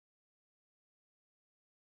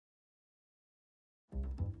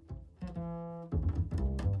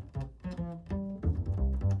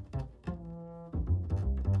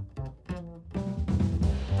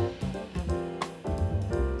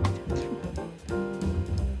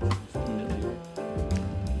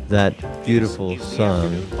That beautiful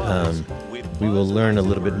song. We will learn a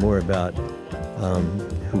little bit more about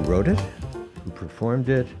who wrote it, who performed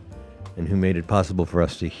it, and who made it possible for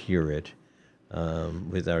us to hear it.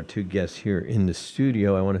 With our two guests here in the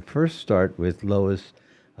studio, I want to first start with Lois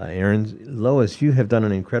Ahrens. Lois, you have done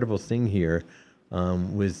an incredible thing here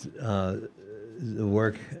with the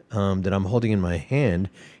work that I'm holding in my hand.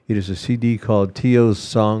 It is a CD called Tio's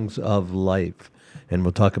Songs of Life, and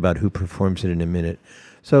we'll talk about who performs it in a minute.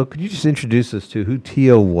 So could you just introduce us to who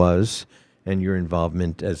Tio was and your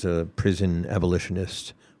involvement as a prison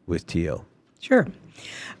abolitionist with Tio? Sure.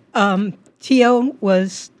 Tio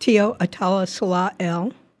was Tio Atala Salah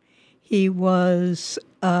El. He was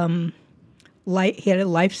he had a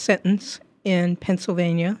life sentence in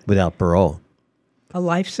Pennsylvania. Without parole. A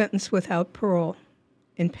life sentence without parole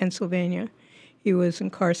in Pennsylvania. He was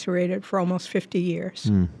incarcerated for almost 50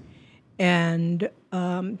 years. And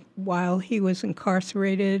while he was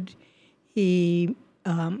incarcerated, he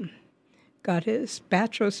got his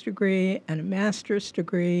bachelor's degree and a master's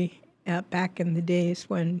degree back in the days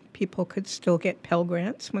when people could still get Pell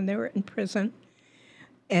Grants when they were in prison.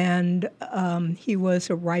 And he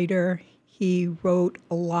was a writer. He wrote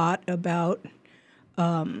a lot about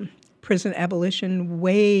prison abolition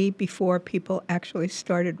way before people actually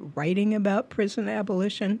started writing about prison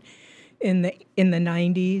abolition. In the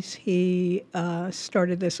 90s, he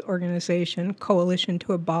started this organization, Coalition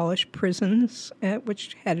to Abolish Prisons,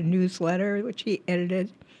 which had a newsletter which he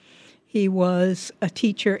edited. He was a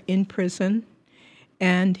teacher in prison,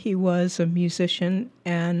 and he was a musician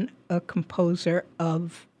and a composer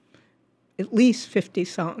of at least 50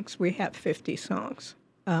 songs. We have 50 songs.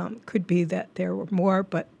 Could be that there were more,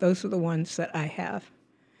 but those are the ones that I have.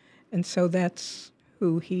 And so that's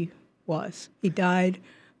who he was. He died...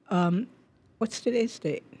 what's today's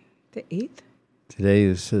date? The 8th? Today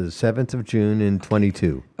is the 7th of June in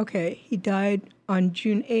 22. Okay, he died on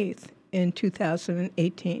June 8th in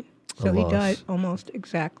 2018. So he died almost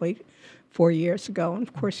exactly 4 years ago. And,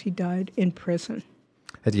 of course, he died in prison.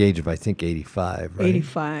 At the age of, I think, 85, right?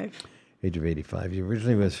 85. Age of 85. He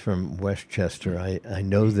originally was from Westchester. I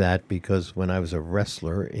know that because when I was a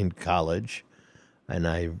wrestler in college, and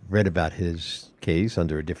I read about his case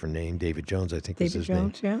under a different name, David Jones, I think was his name.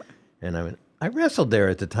 David Jones, yeah. And I wrestled there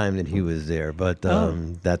at the time that he was there, but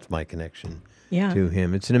that's my connection to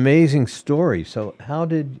him. It's an amazing story. So how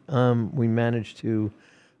did we manage to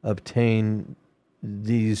obtain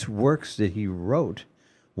these works that he wrote,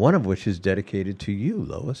 one of which is dedicated to you,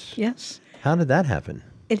 Lois? Yes. How did that happen?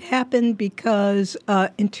 It happened because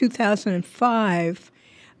in 2005,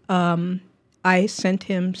 I sent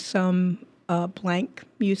him some blank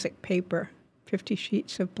music paper, 50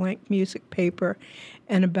 sheets of blank music paper,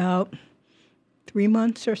 and about 3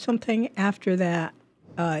 months or something after that,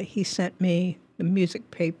 he sent me the music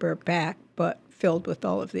paper back, but filled with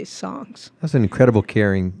all of these songs. That's an incredibly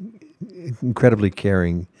caring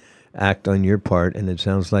act on your part, and it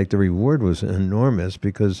sounds like the reward was enormous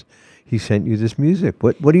because he sent you this music.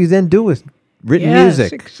 What do you then do with written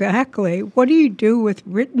music? Yes, exactly. What do you do with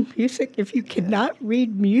written music if you cannot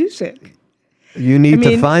read music? You need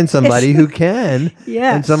to find somebody who can,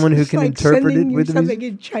 and someone who can like interpret it with something music.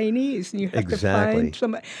 in Chinese, and you have to find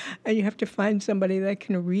somebody, and you have to find somebody that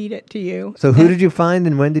can read it to you. So, who did you find,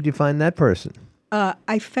 and when did you find that person?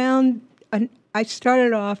 I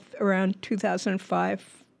started off around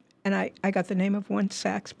 2005, and I got the name of one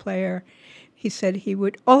sax player. He said he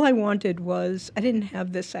would. All I wanted was, I didn't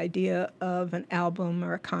have this idea of an album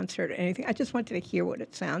or a concert or anything. I just wanted to hear what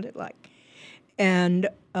it sounded like, and.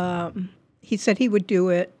 He said he would do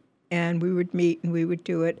it, and we would meet, and we would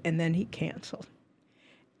do it, and then he canceled.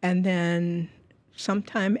 And then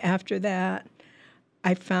sometime after that,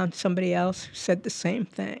 I found somebody else who said the same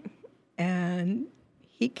thing, and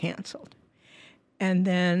he canceled. And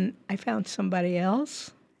then I found somebody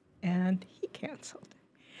else, and he canceled.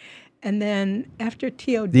 And then after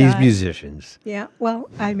Tio died... These musicians. Yeah, well,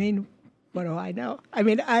 I mean, what do I know? I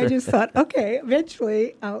mean, I just thought, okay,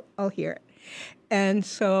 eventually I'll hear it. And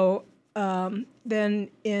so... then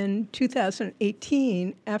in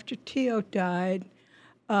 2018, after Tio died,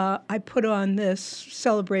 I put on this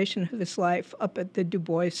celebration of his life up at the Du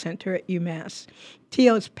Bois Center at UMass.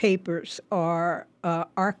 Tio's papers are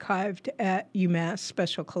archived at UMass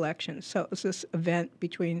Special Collections. So it was this event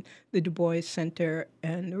between the Du Bois Center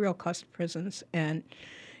and the Real Cost of Prisons and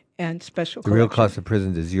Special Collections. The Real Cost of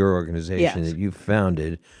Prisons is your organization that you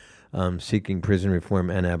founded. seeking prison reform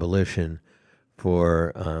and abolition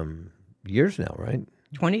for years now, right?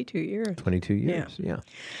 22 years. 22 years, yeah.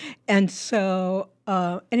 And so,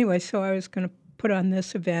 anyway, so I was going to put on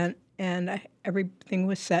this event, and everything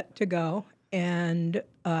was set to go. And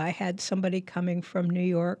I had somebody coming from New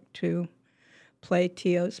York to play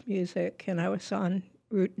Tio's music, and I was on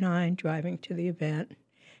Route 9 driving to the event,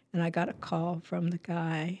 and I got a call from the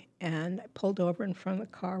guy, and I pulled over in front of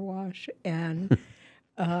the car wash, and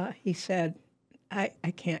he said, I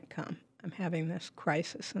can't come. I'm having this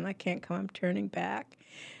crisis, and I can't come. I'm turning back.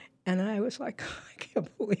 And I was like, I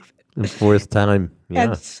can't believe it. The fourth time, yeah.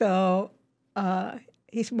 And so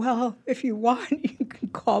he said, well, if you want, you can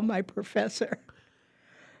call my professor.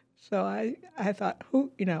 So I thought,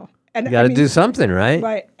 and You got to do something, right?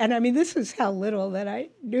 Right. And I mean, this is how little that I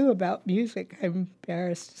knew about music, I'm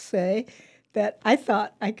embarrassed to say, that I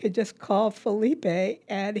thought I could just call Felipe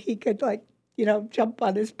and he could, jump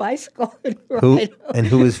on his bicycle and ride. And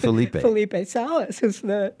who is Felipe? Felipe Salas,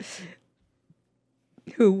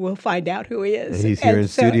 who will find out who he is. He's here in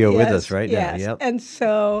studio with us right now. Yep. And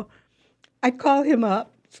so I call him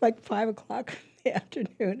up. It's like 5 o'clock in the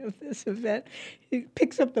afternoon of this event. He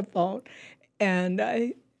picks up the phone, and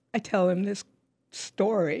I tell him this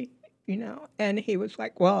story, and he was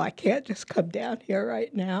like, well, I can't just come down here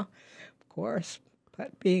right now, of course,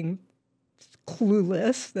 but being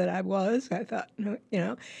clueless that I was, I thought, he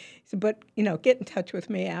said, but, get in touch with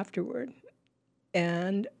me afterward.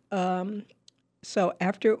 And so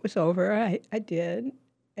after it was over, I did,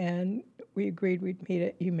 and we agreed we'd meet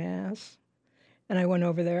at UMass. And I went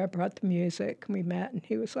over there, I brought the music, and we met, and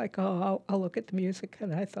he was like, oh, I'll look at the music.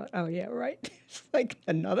 And I thought, oh, yeah, right. It's like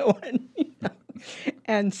another one.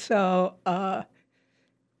 And so, but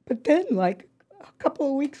then like a couple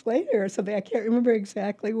of weeks later or something, I can't remember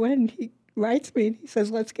exactly when, he writes me and he says,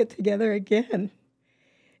 let's get together again.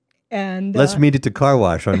 And let's meet at the car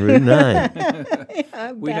wash on Route 9.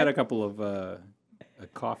 Yeah, we had a couple of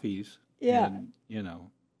coffees. Yeah.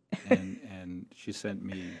 And she sent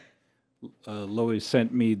me, Lois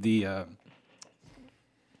sent me the, I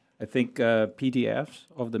think, PDFs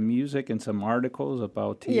of the music and some articles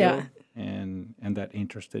about Tio. Yeah. And that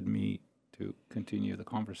interested me to continue the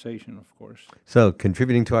conversation, of course. So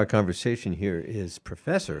contributing to our conversation here is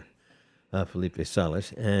Professor Felipe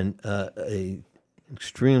Salas, and a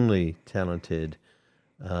extremely talented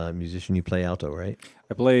musician. You play alto, right?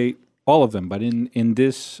 I play all of them, but in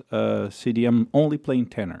this CD, I'm only playing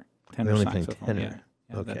tenor Only saxophone. playing tenor.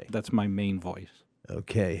 Yeah, Okay. that's my main voice.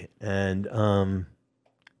 Okay. And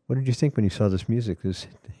what did you think when you saw this music, this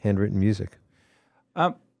handwritten music?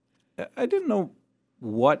 I didn't know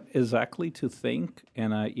what exactly to think,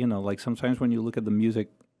 and like sometimes when you look at the music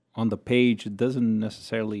on the page, it doesn't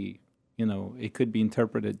necessarily, it could be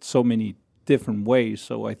interpreted so many different ways.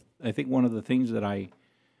 So I think one of the things that I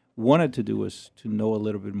wanted to do was to know a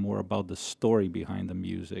little bit more about the story behind the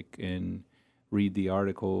music and read the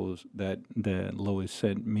articles that Lois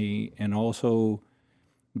sent me, and also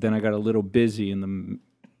then I got a little busy in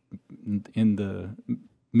the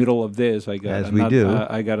middle of this. I got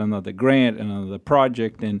I got another grant and another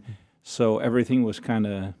project, and so everything was kind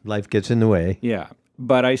of life gets in the way. Yeah,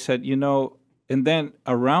 but I said, and then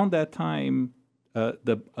around that time,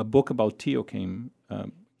 a book about Tio came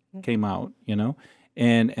out,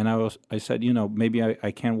 and I said, maybe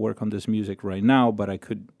I can't work on this music right now, but I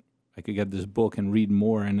could get this book and read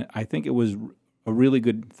more, and I think it was a really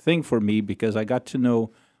good thing for me because I got to know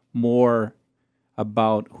more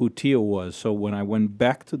about who Tio was. So when I went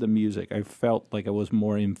back to the music, I felt like I was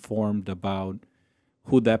more informed about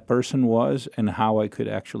who that person was and how I could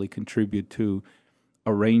actually contribute to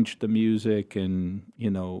arrange the music and,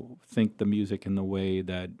 think the music in the way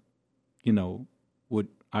that, would,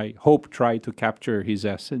 I hope, try to capture his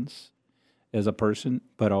essence as a person,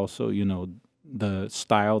 but also, the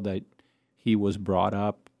style that he was brought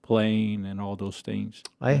up playing and all those things.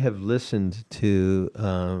 I have listened to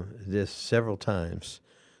this several times,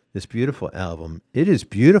 this beautiful album. It is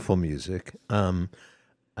beautiful music.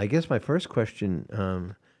 I guess my first question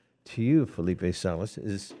to you, Felipe Salas,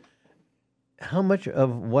 is how much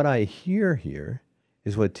of what I hear here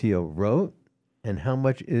is what Tio wrote, and how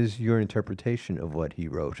much is your interpretation of what he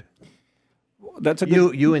wrote? That's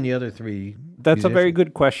you and the other three. That's musicians. a very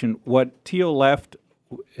good question. What Tio left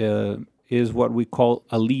is what we call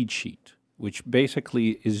a lead sheet, which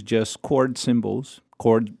basically is just chord symbols,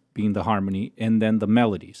 chord being the harmony, and then the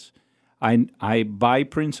melodies. I by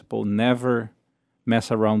principle, never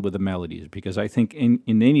mess around with the melodies because I think in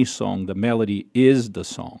any song, the melody is the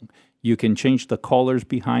song. You can change the colors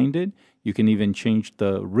behind it. You can even change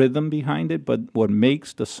the rhythm behind it. But what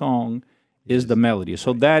makes the song is the melody.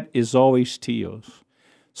 So that is always Tio's.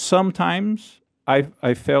 Sometimes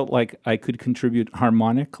I felt like I could contribute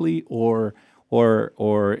harmonically or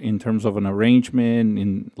in terms of an arrangement,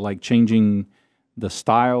 in like changing the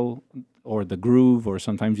style or the groove or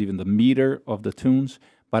sometimes even the meter of the tunes.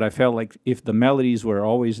 But I felt like if the melodies were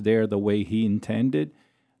always there the way he intended,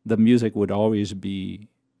 the music would always be,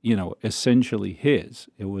 essentially his.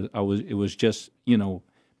 It was just,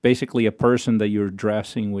 basically a person that you're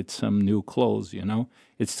dressing with some new clothes,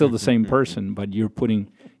 It's still the same person, but you're putting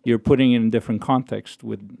it in different context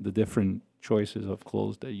with the different choices of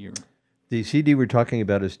clothes that you're. The CD we're talking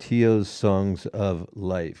about is Tio's Songs of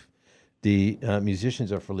Life. The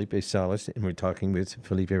musicians are Felipe Salas, and we're talking with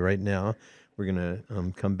Felipe right now. We're going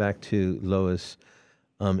to come back to Lois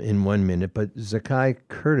in 1 minute, but Zakai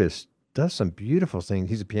Curtis does some beautiful things.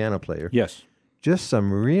 He's a piano player. Yes. Just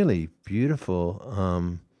some really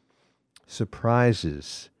beautiful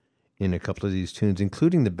surprises in a couple of these tunes,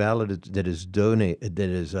 including the ballad that is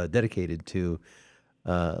dedicated to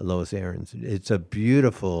Lois Ahrens. It's a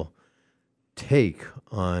beautiful take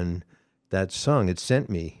on that song. It sent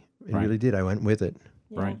me. It really did. I went with it.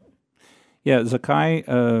 Yeah. Right. Yeah, Zakai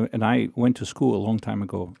and I went to school a long time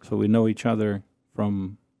ago, so we know each other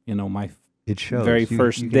from my It shows. very You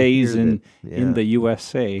first can days hear in that. the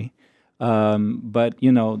USA. But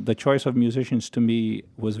the choice of musicians to me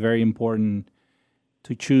was very important,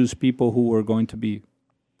 to choose people who were going to be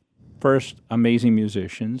first amazing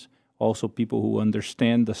musicians, also people who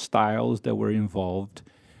understand the styles that were involved,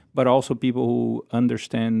 but also people who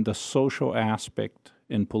understand the social aspect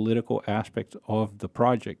and political aspect of the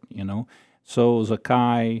project, So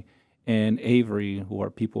Zakai and Avery, who are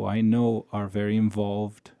people I know are very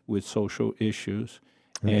involved with social issues.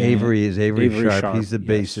 And Avery is Avery Sharp. He's the yes.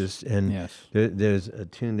 bassist, and Yes. there's a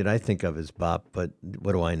tune that I think of as bop, but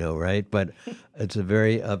what do I know, right? But it's a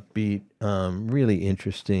very upbeat, really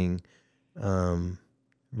interesting,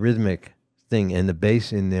 rhythmic thing, and the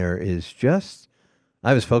bass in there is just.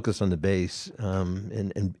 I was focused on the bass,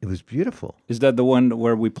 and it was beautiful. Is that the one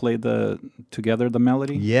where we played together the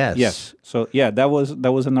melody? Yes. Yes. So yeah, that was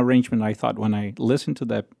an arrangement. I thought when I listened to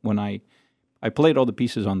that, when I played all the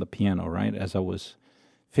pieces on the piano, right, as I was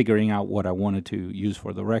figuring out what I wanted to use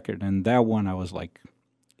for the record, and that one I was like,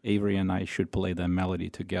 Avery and I should play that melody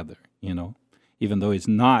together, even though it's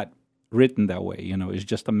not written that way, it's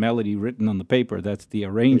just a melody written on the paper. That's the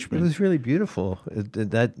arrangement. It was really beautiful.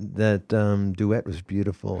 That duet was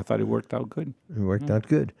beautiful. I thought it worked out good. It worked out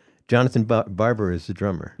good. Jonathan Barber is the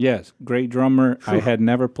drummer. Yes, great drummer. I had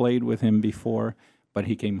never played with him before, but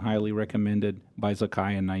he came highly recommended by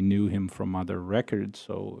Zakai, and I knew him from other records,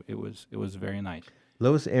 so it was very nice.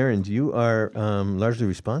 Lois Ahrens, you are largely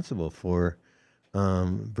responsible for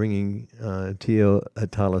bringing Tio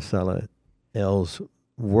Atala Salael's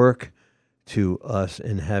work to us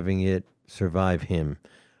and having it survive him.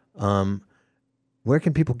 Where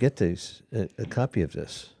can people get a copy of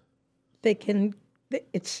this? They can.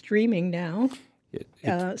 It's streaming now,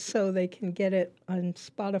 It's so they can get it on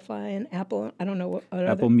Spotify and Apple. I don't know what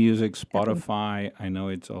Apple Music, Spotify. I know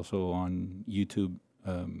it's also on YouTube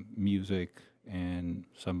Music and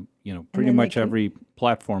some, pretty then they much can- every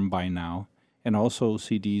platform by now. And also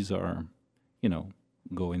CDs are,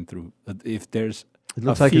 going through. If there's It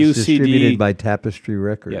looks a like few it's distributed CD by Tapestry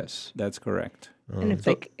Records. Yes, that's correct. And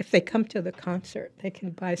if they come to the concert, they can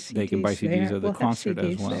buy CDs. They can buy CDs there. at the We'll have concert as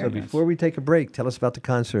CDs well. there. So Yes. before we take a break, tell us about the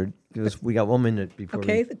concert, because we got 1 minute before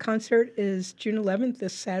Okay, the concert is June 11th,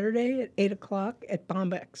 this Saturday at 8 o'clock at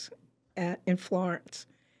Bombex in Florence.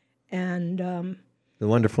 And the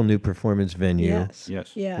wonderful new performance venue. yes,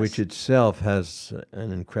 Yes. yes. Which itself has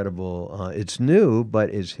an incredible, it's new, but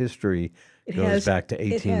its history It goes has- back to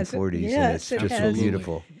it has- 1840s, and yes, it's it just has.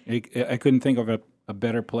 beautiful. I couldn't think of a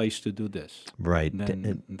better place to do this Right.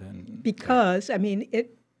 than because I mean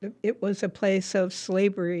it was a place of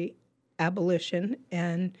slavery abolition,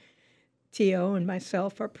 and Tio and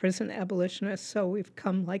myself are prison abolitionists, so we've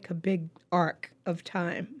come like a big arc of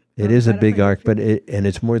time. It is a I don't big know arc, if you- but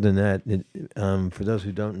it's more than that. For those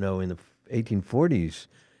who don't know, in the 1840s,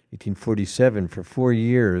 1847, for 4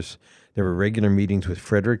 years, there were regular meetings with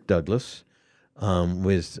Frederick Douglass,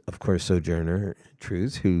 with, of course, Sojourner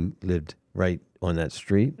Truth, who lived right on that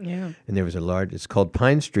street. Yeah. And there was it's called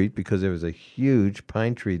Pine Street because there was a huge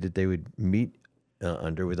pine tree that they would meet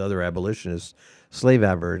under with other abolitionists, slave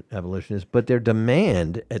abolitionists. But their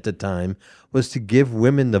demand at the time was to give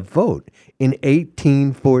women the vote. In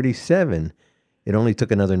 1847, it only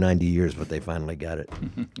took another 90 years, but they finally got it.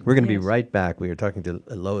 We're going to be Yes. right back. We are talking to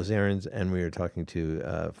Lois Ahrens, and we are talking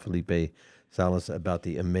to Felipe Salas about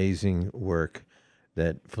the amazing work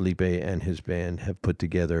that Felipe and his band have put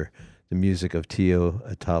together the music of Tio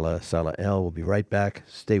Atala Sala El. We'll be right back.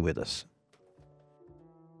 Stay with us.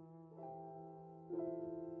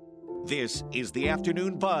 This is the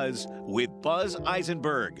Afternoon Buzz with Buzz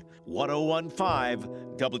Eisenberg,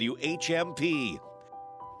 1015 WHMP.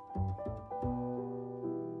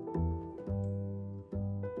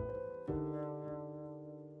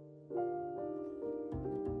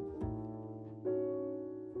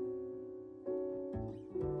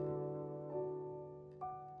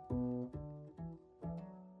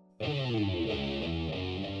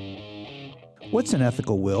 What's an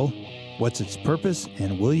ethical will? What's its purpose?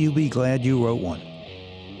 And will you be glad you wrote one?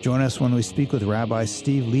 Join us when we speak with Rabbi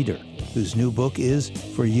Steve Leder, whose new book is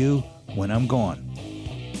For You When I'm Gone.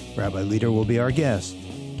 Rabbi Leder will be our guest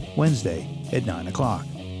Wednesday at 9 o'clock.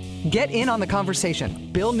 Get in on the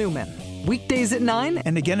conversation. Bill Newman. Weekdays at 9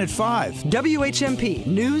 And again at 5. WHMP.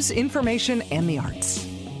 News, information, and the arts.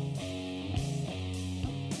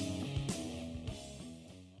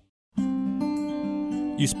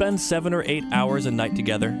 You spend 7 or 8 hours a night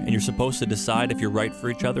together, and you're supposed to decide if you're right for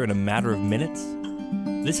each other in a matter of minutes?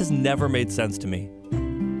 This has never made sense to me.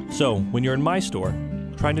 So, when you're in my store,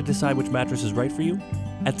 trying to decide which mattress is right for you,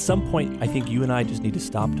 at some point, I think you and I just need to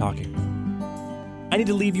stop talking. I need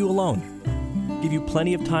to leave you alone, give you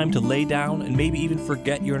plenty of time to lay down and maybe even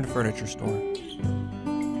forget you're in a furniture store.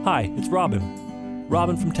 Hi, it's Robin.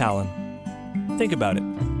 Robin from Talon. Think about it.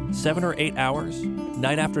 7 or 8 hours,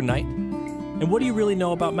 night after night. And what do you really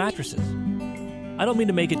know about mattresses? I don't mean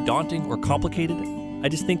to make it daunting or complicated. I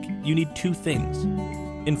just think you need 2 things: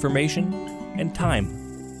 information and time.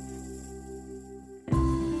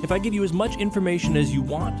 If I give you as much information as you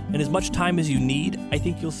want and as much time as you need, I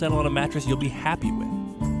think you'll settle on a mattress you'll be happy with.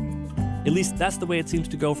 At least that's the way it seems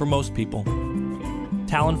to go for most people.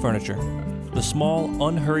 Talon Furniture, the small,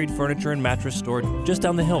 unhurried furniture and mattress store just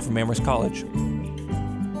down the hill from Amherst College.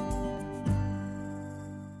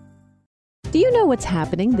 Do you know what's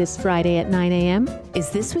happening this Friday at 9 a.m.? Is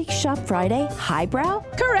this week's Shop Friday highbrow?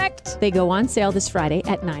 Correct! They go on sale this Friday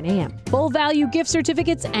at 9 a.m. Full value gift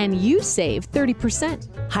certificates, and you save 30%.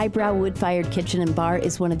 Highbrow Wood-Fired Kitchen and Bar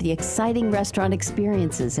is one of the exciting restaurant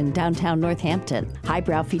experiences in downtown Northampton.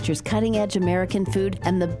 Highbrow features cutting-edge American food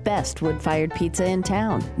and the best wood-fired pizza in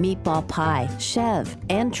town. Meatball pie, chev,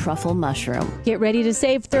 and truffle mushroom. Get ready to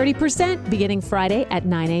save 30% beginning Friday at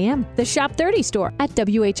 9 a.m. The Shop 30 store at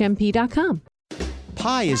WHMP.com.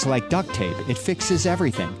 Pie is like duct tape. It fixes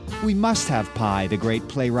everything. We must have pie, the great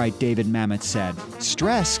playwright David Mamet said.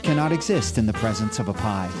 Stress cannot exist in the presence of a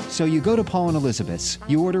pie. So you go to Paul and Elizabeth's,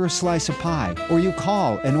 you order a slice of pie, or you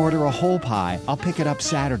call and order a whole pie. I'll pick it up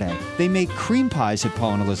Saturday. They make cream pies at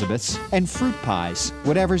Paul and Elizabeth's and fruit pies,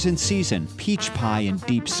 whatever's in season. Peach pie in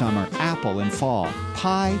deep summer, apple in fall.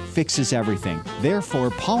 Pie fixes everything. Therefore,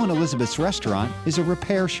 Paul and Elizabeth's restaurant is a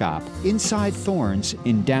repair shop inside Thorns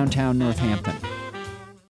in downtown Northampton.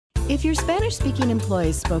 If your Spanish-speaking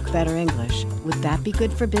employees spoke better English, would that be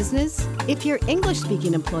good for business? If your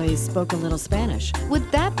English-speaking employees spoke a little Spanish, would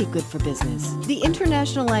that be good for business? The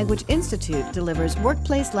International Language Institute delivers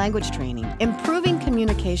workplace language training, improving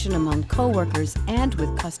communication among coworkers and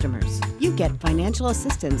with customers. You get financial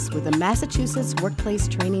assistance with the Massachusetts Workplace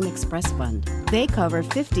Training Express Fund. They cover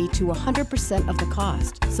 50 to 100% of the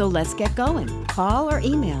cost. So let's get going. Call or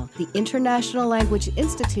email the International Language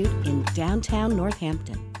Institute in downtown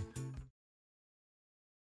Northampton.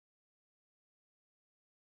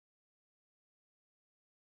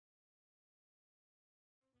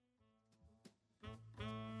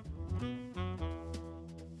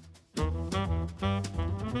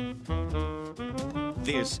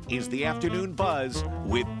 This is the Afternoon Buzz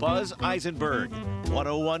with Buzz Eisenberg,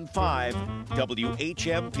 1015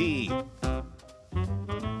 WHMP.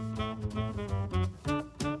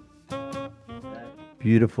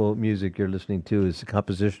 Beautiful music you're listening to is a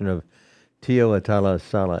composition of Tio Atala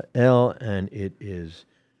Sala El, and it is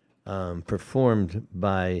performed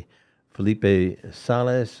by Felipe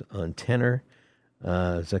Sales on tenor,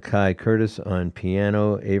 Zakai Curtis on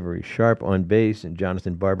piano, Avery Sharp on bass, and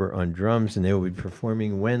Jonathan Barber on drums. And they will be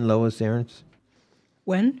performing when, Lois Aarons?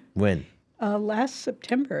 When? When? Last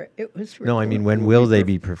September. It was. No, I mean, when will they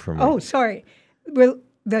be performing? Oh, sorry. Well,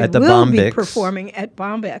 they at the will be Bombyx. performing at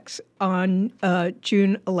Bombyx on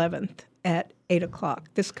June 11th at 8 o'clock,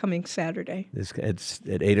 this coming Saturday. It's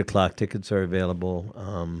at 8 o'clock. Tickets are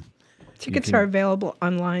available. Tickets are available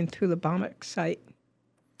online through the Bombyx site.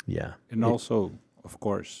 Yeah. And also, of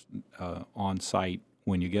course, on site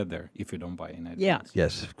when you get there, if you don't buy in advance. Yeah.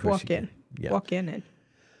 Yes, of course. Walk in. Yeah. Walk in and.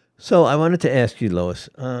 So I wanted to ask you, Lois.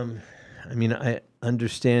 I mean, I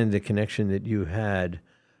understand the connection that you had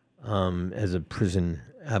as a prison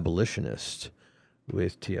abolitionist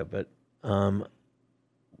with Tia, but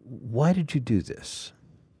Why did you do this?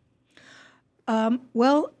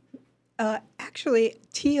 Actually,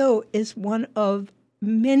 Tio is one of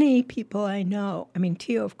many people I know. I mean,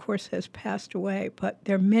 Tio, of course, has passed away, but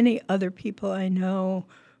there are many other people I know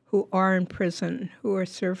who are in prison, who are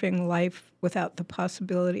serving life without the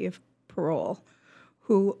possibility of parole,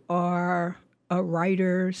 who are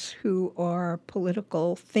writers, who are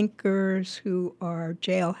political thinkers, who are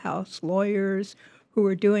jailhouse lawyers, who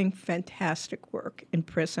are doing fantastic work in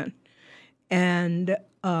prison. And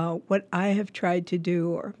what I have tried to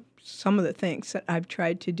do, or some of the things that I've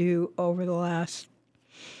tried to do over the last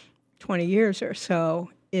 20 years or so,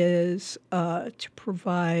 is to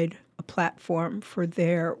provide a platform for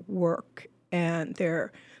their work and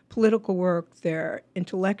their political work, their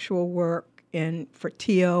intellectual work. And for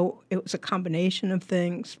Tio, it was a combination of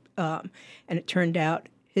things, and it turned out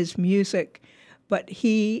his music. But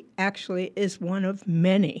he actually is one of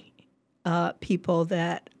many people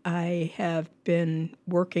that I have been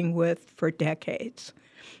working with for decades.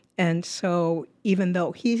 And so even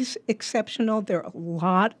though he's exceptional, there are a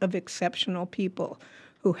lot of exceptional people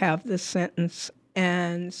who have this sentence.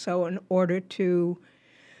 And so in order to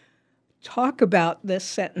talk about this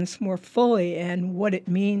sentence more fully and what it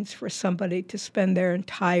means for somebody to spend their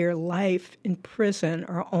entire life in prison,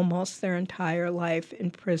 or almost their entire life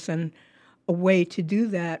in prison, a way to do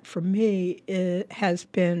that for me has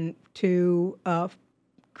been to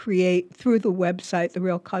create, through the website, the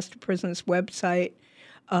Real Cost of Prison's website,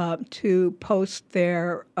 to post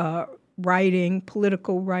their writing,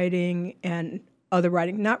 political writing, and other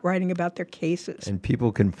writing, not writing about their cases. And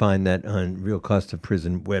people can find that on Real Cost of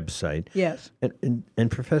Prison website. Yes.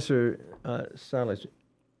 And Professor Salas,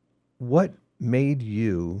 what made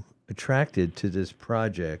you attracted to this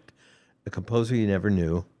project, a composer you never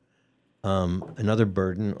knew, another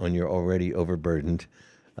burden on your already overburdened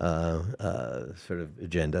sort of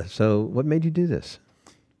agenda? So what made you do this?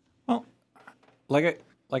 Well, like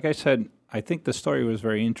I said, I think the story was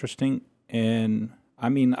very interesting. And I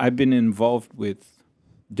mean, I've been involved with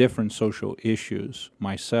different social issues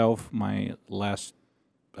myself. My last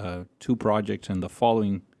 2 projects and the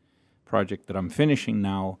following project that I'm finishing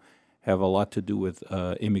now have a lot to do with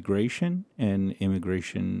immigration and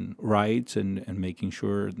immigration rights, and making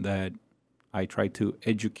sure that I try to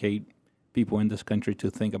educate people in this country to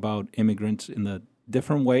think about immigrants in a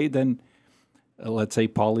different way than, let's say,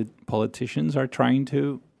 politicians are trying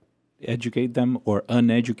to educate them or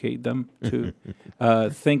uneducate them to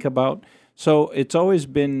think about. So it's always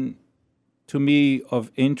been, to me,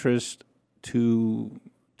 of interest to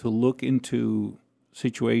look into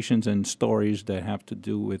situations and stories that have to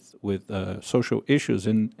do with social issues,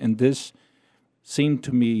 and this seemed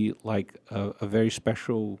to me like a very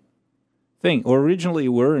special thing. Originally,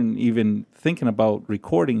 we weren't even thinking about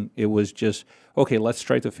recording. It was just, okay, let's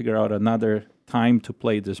try to figure out another time to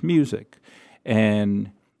play this music,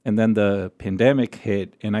 and then the pandemic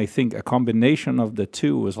hit, and I think a combination of the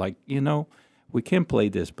two was like, we can play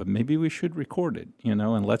this, but maybe we should record it,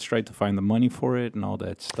 and let's try to find the money for it and all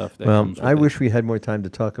that stuff that comes with I it. wish we had more time to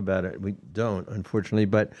talk about it. We don't, unfortunately,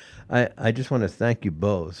 but I just want to thank you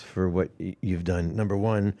both for what you've done. Number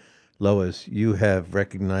one, Lois, you have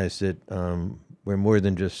recognized that we're more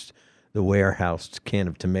than just the warehoused can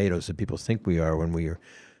of tomatoes that people think we are when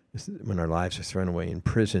our lives are thrown away in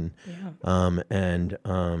prison. Yeah.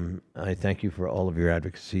 I thank you for all of your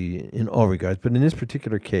advocacy in all regards. But in this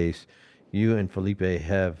particular case, you and Felipe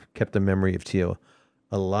have kept the memory of Tio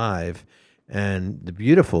alive, and the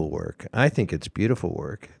beautiful work, I think it's beautiful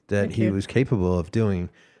work, that he was capable of doing.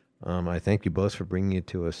 I thank you both for bringing it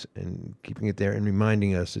to us and keeping it there and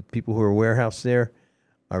reminding us that people who are warehoused there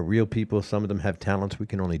are real people. Some of them have talents we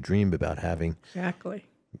can only dream about having. Exactly.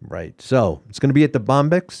 Right. So it's going to be at the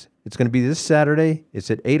Bombyx. It's going to be this Saturday. It's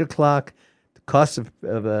at 8 o'clock. The cost of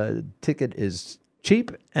a ticket is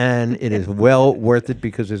cheap, and it is well worth it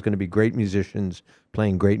because there's going to be great musicians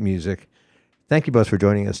playing great music. Thank you both for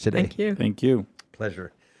joining us today. Thank you. Thank you.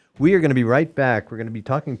 Pleasure. We are going to be right back. We're going to be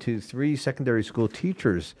talking to 3 secondary school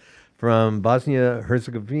teachers from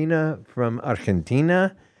Bosnia-Herzegovina, from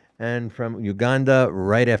Argentina, and from Uganda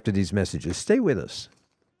right after these messages. Stay with us.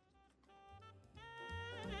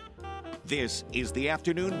 This is the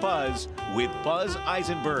Afternoon Buzz with Buzz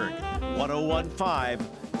Eisenberg, 101.5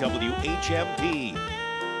 WHMP.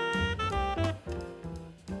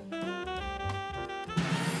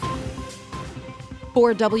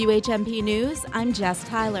 For WHMP News, I'm Jess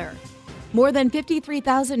Tyler. More than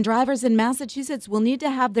 53,000 drivers in Massachusetts will need to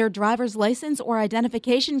have their driver's license or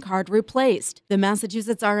identification card replaced. The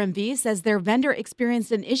Massachusetts RMV says their vendor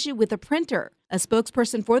experienced an issue with a printer. A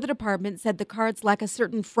spokesperson for the department said the cards lack a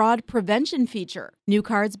certain fraud prevention feature. New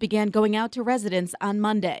cards began going out to residents on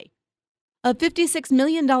Monday. A $56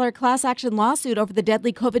 million class action lawsuit over the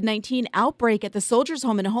deadly COVID-19 outbreak at the Soldiers'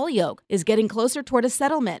 Home in Holyoke is getting closer toward a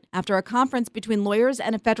settlement after a conference between lawyers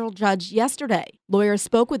and a federal judge yesterday. Lawyers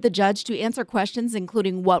spoke with the judge to answer questions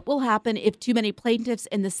including what will happen if too many plaintiffs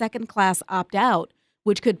in the second class opt out,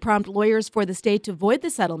 which could prompt lawyers for the state to void the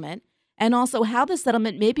settlement, and also how the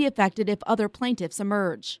settlement may be affected if other plaintiffs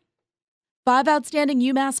emerge. 5 outstanding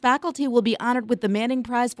UMass faculty will be honored with the Manning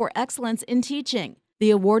Prize for Excellence in Teaching. The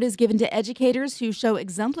award is given to educators who show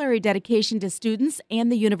exemplary dedication to students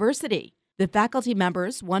and the university. The faculty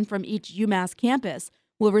members, one from each UMass campus,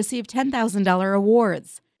 will receive $10,000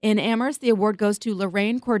 awards. In Amherst, the award goes to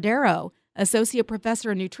Lorraine Cordero, Associate Professor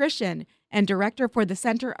of Nutrition and Director for the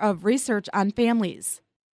Center of Research on Families.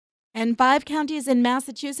 And 5 counties in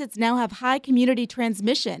Massachusetts now have high community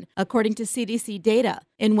transmission, according to CDC data.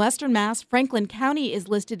 In Western Mass, Franklin County is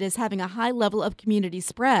listed as having a high level of community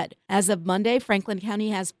spread. As of Monday, Franklin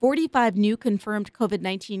County has 45 new confirmed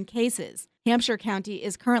COVID-19 cases. Hampshire County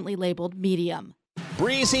is currently labeled medium.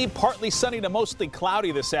 Breezy, partly sunny to mostly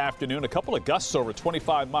cloudy this afternoon. A couple of gusts over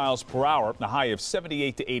 25 miles per hour, a high of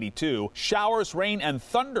 78 to 82. Showers, rain, and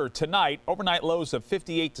thunder tonight. Overnight lows of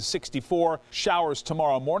 58 to 64. Showers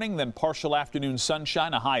tomorrow morning, then partial afternoon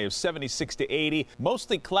sunshine, a high of 76 to 80.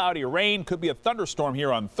 Mostly cloudy rain. Could be a thunderstorm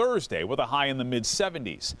here on Thursday with a high in the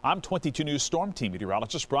mid-70s. I'm 22 News Storm Team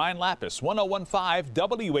meteorologist Brian Lapis, 1015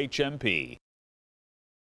 WHMP.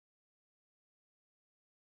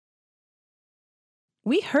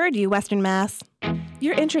 We heard you, Western Mass.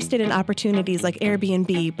 You're interested in opportunities like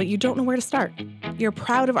Airbnb, but you don't know where to start. You're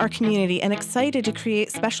proud of our community and excited to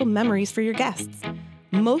create special memories for your guests.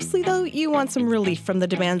 Mostly, though, you want some relief from the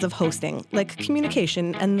demands of hosting, like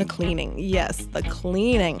communication and the cleaning. Yes, the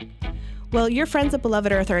cleaning. Well, your friends at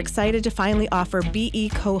Beloved Earth are excited to finally offer BE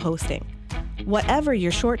co-hosting. Whatever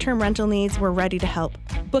your short-term rental needs, we're ready to help.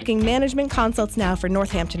 Booking management consults now for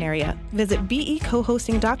Northampton area. Visit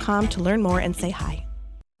becohosting.com to learn more and say hi.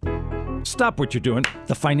 Stop what you're doing.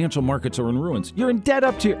 The financial markets are in ruins. You're in debt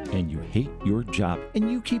up to your... and you hate your job.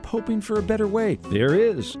 And you keep hoping for a better way. There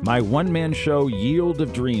is. My one-man show, Yield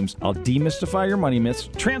of Dreams. I'll demystify your money myths,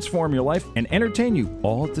 transform your life, and entertain you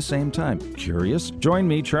all at the same time. Curious? Join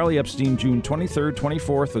me, Charlie Epstein, June 23rd,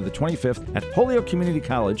 24th, or the 25th at Holyoke Community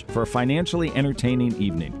College for a financially entertaining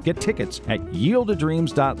evening. Get tickets at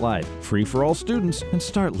yieldofdreams.live. Free for all students, and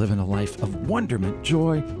start living a life of wonderment,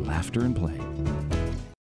 joy, laughter, and play.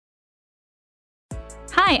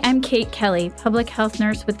 Hi, I'm Kate Kelly, public health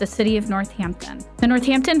nurse with the City of Northampton. The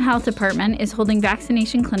Northampton Health Department is holding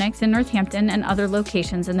vaccination clinics in Northampton and other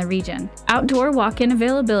locations in the region. Outdoor walk-in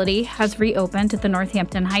availability has reopened at the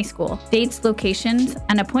Northampton High School. Dates, locations,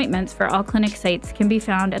 and appointments for all clinic sites can be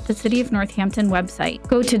found at the City of Northampton website.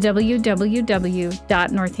 Go to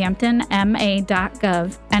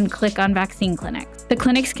www.northamptonma.gov and click on vaccine clinics. The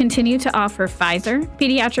clinics continue to offer Pfizer,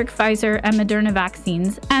 pediatric Pfizer and Moderna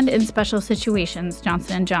vaccines, and in special situations,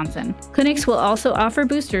 Johnson & Johnson. Clinics will also offer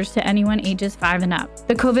boosters to anyone ages 5 and up.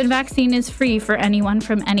 The COVID vaccine is free for anyone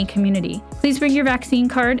from any community. Please bring your vaccine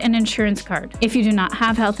card and insurance card. If you do not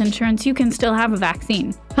have health insurance, you can still have a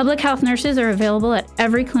vaccine. Public health nurses are available at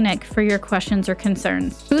every clinic for your questions or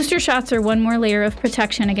concerns. Booster shots are one more layer of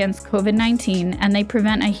protection against COVID-19, and they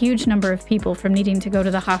prevent a huge number of people from needing to go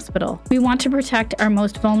to the hospital. We want to protect our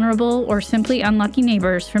most vulnerable or simply unlucky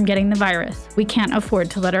neighbors from getting the virus. We can't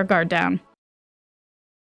afford to let our guard down.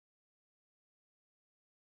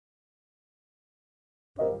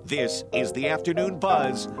 This is the Afternoon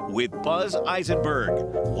Buzz with Buzz Eisenberg,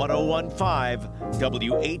 1015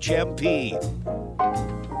 WHMP.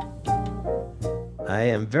 I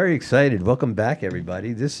am very excited. Welcome back,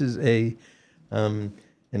 everybody. This is an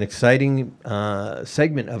exciting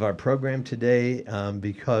segment of our program today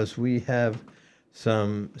because we have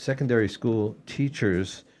some secondary school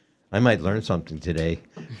teachers. I might learn something today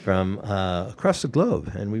from across the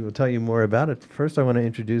globe, and we will tell you more about it. First, I want to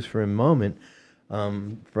introduce for a moment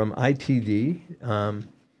from ITD,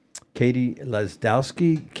 Katie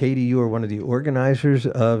Lazdowski. Katie, you are one of the organizers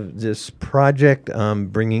of this project,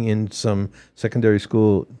 bringing in some secondary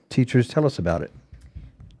school teachers. Tell us about it.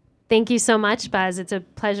 Thank you so much, Buzz. It's a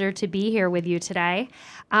pleasure to be here with you today.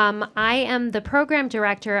 I am the program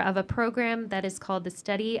director of a program that is called the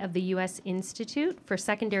Study of the U.S. Institute for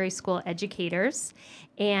Secondary School Educators.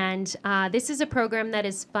 And this is a program that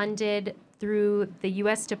is funded through the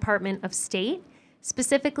U.S. Department of State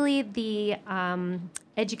specifically the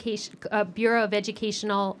Bureau of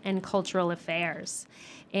Educational and Cultural Affairs.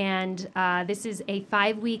 And this is a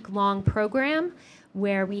 5-week-long program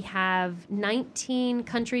where we have 19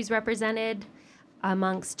 countries represented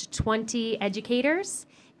amongst 20 educators.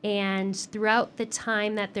 And throughout the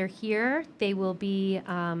time that they're here, they will be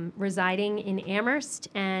residing in Amherst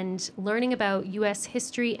and learning about U.S.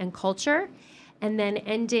 history and culture, and then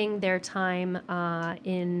ending their time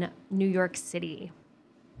in New York City.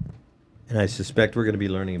 And I suspect we're going to be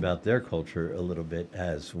learning about their culture a little bit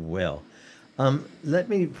as well. Let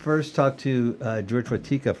me first talk to George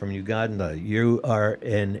Watika from Uganda. You are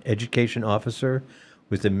an education officer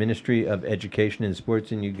with the Ministry of Education and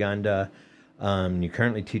Sports in Uganda. You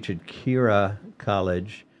currently teach at Kira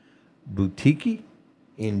College, Butiki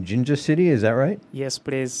in Jinja City, is that right? Yes,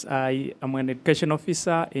 please. I am an education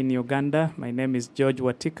officer in Uganda. My name is George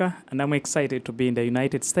Watika, and I'm excited to be in the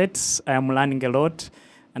United States. I am learning a lot,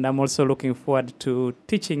 and I'm also looking forward to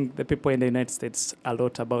teaching the people in the United States a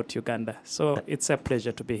lot about Uganda. So it's a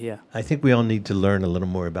pleasure to be here. I think we all need to learn a little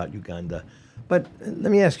more about Uganda. But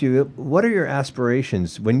let me ask you, what are your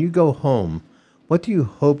aspirations when you go home? What do you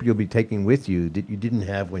hope you'll be taking with you that you didn't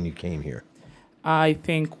have when you came here? I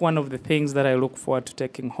think one of the things that I look forward to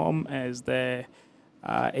taking home is the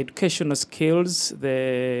educational skills,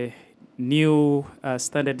 the new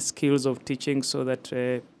standard skills of teaching, so that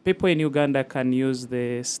people in Uganda can use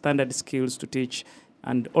the standard skills to teach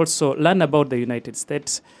and also learn about the United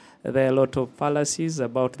States. There are a lot of fallacies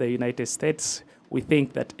about the United States. We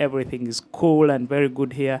think that everything is cool and very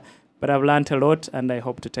good here, but I've learned a lot, and I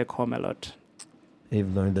hope to take home a lot.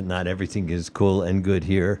 You've learned that not everything is cool and good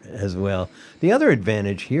here as well. The other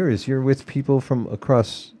advantage here is you're with people from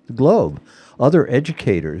across the globe, other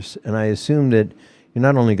educators, and I assume that you're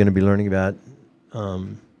not only going to be learning about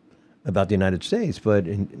the United States, but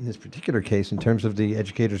in this particular case, in terms of the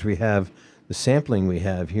educators we have, the sampling we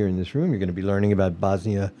have here in this room, you're going to be learning about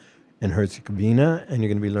Bosnia and Herzegovina, and you're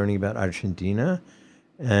going to be learning about Argentina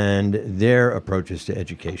and their approaches to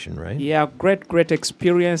education, right? Yeah, great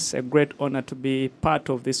experience, a great honor to be part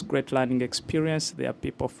of this great learning experience. There are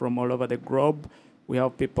people from all over the globe. We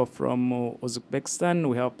have people from Uzbekistan,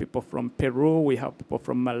 we have people from Peru, we have people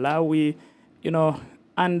from Malawi,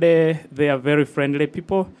 and they are very friendly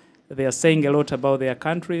people. They are saying a lot about their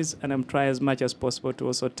countries, and I'm trying as much as possible to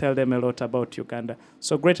also tell them a lot about Uganda.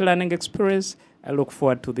 So great learning experience. I look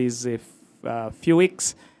forward to these few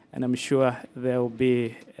weeks, and I'm sure there will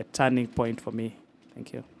be a turning point for me.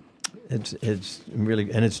 Thank you. It's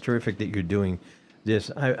really, and it's terrific that you're doing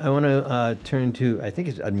this. I want to turn to, I think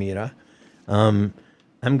it's Admira. I'm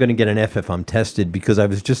going to get an F if I'm tested, because I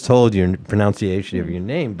was just told your pronunciation of your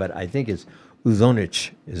name, but I think it's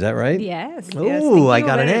Uzonic. Is that right? Yes. Oh, I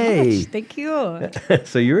got an A. Much. Thank you.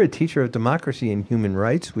 So you're a teacher of democracy and human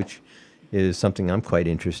rights, which is something I'm quite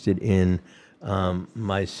interested in.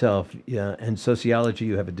 Myself, and sociology.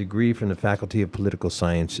 You have a degree from the Faculty of Political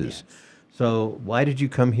Sciences. Yes. So why did you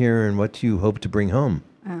come here, and what do you hope to bring home?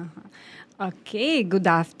 Okay, good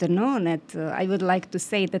afternoon. I would like to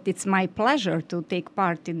say that it's my pleasure to take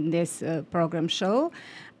part in this program show.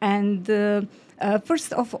 And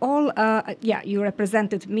first of all, you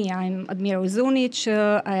represented me. I'm Admira Uzonic.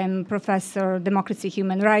 I'm professor of democracy,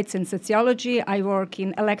 human rights, and sociology. I work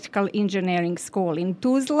in electrical engineering school in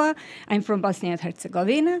Tuzla. I'm from Bosnia and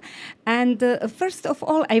Herzegovina. And first of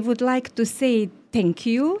all, I would like to say thank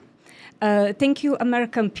you. Thank you,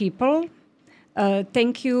 American people.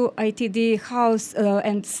 Thank you, ITD House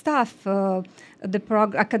and staff, the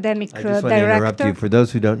academic director. I just want to interrupt you. For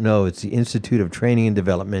those who don't know, it's the Institute of Training and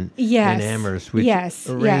Development in Amherst, which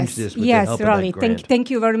arranged this with the help of that grant. Thank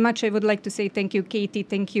you very much. I would like to say thank you, Katie.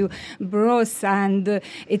 Thank you, Bros. And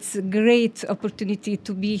it's a great opportunity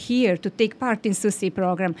to be here, to take part in SUSI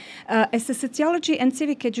program. As a sociology and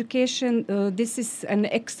civic education, this is an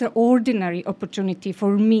extraordinary opportunity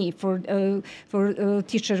for me, for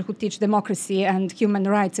teachers who teach democracy and human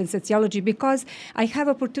rights and sociology, because I have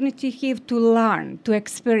opportunity here to learn, to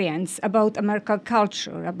experience about American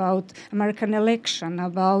culture, about American election,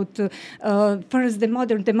 about first the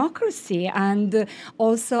modern democracy, and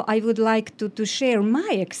also I would like to share my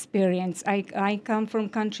experience. I come from a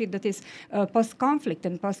country that is post-conflict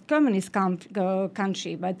and post-communist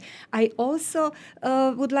country, but I also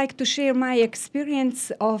would like to share my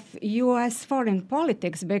experience of U.S. foreign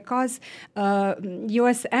politics, because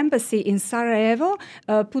U.S. Embassy in Sarajevo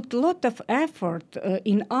put a lot of effort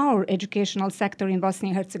in our educational sector in Bosnia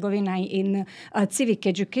and Herzegovina in civic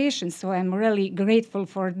education. So I'm really grateful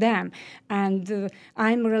for them. And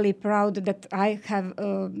I'm really proud that I have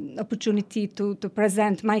opportunity to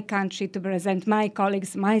present my country, to present my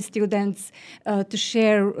colleagues, my students, to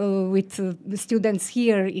share with the students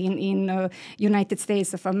here in United States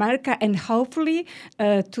of America, and hopefully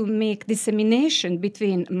to make dissemination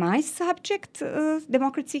between my subject,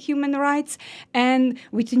 democracy, human rights, and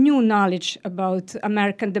with new knowledge about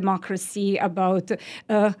American democracy, about,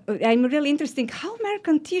 I'm really interested in how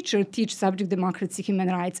American teachers teach subject democracy, human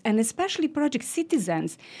rights, and especially Project Citizens.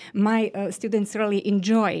 My students really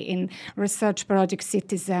enjoy in research Project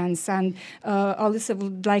Citizens, and also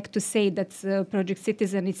would like to say that Project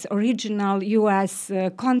Citizen is original U.S.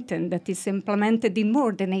 content that is implemented in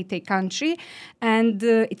more than 80 countries, and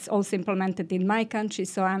it's also implemented in my country,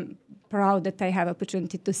 so I'm proud that I have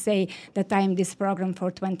opportunity to say that I am this program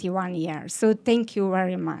for 21 years. So thank you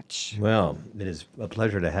very much. Well, it is a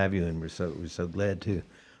pleasure to have you, and we're so glad to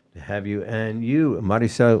have you. And you,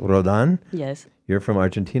 Maricel Rodan. Yes. You're from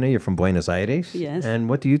Argentina. You're from Buenos Aires. Yes. And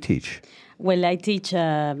what do you teach? Well, I teach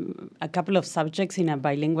a couple of subjects in a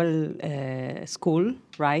bilingual school,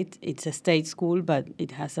 right? It's a state school, but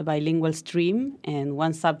it has a bilingual stream. And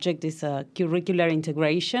one subject is a curricular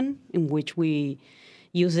integration, in which we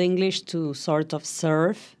use English to sort of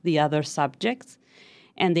serve the other subjects.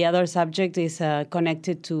 And the other subject is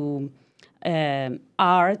connected to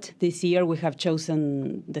art. This year we have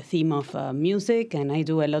chosen the theme of music, and I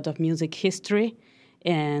do a lot of music history.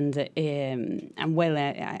 And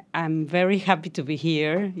I'm very happy to be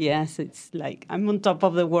here. Yes, it's like I'm on top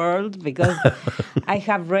of the world because I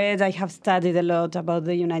have studied a lot about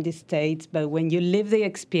the United States, but when you live the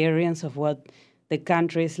experience of what the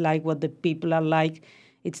country is like, what the people are like,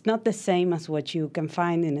 it's not the same as what you can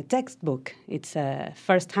find in a textbook. It's a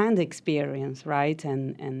first-hand experience, right?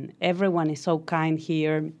 And everyone is so kind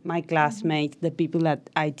here, my classmates, the people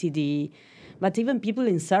at ITD, but even people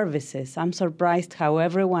in services. I'm surprised how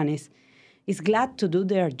everyone is glad to do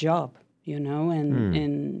their job, you know,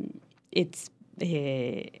 and it's,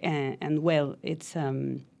 it's,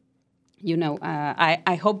 you know,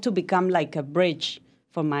 I hope to become like a bridge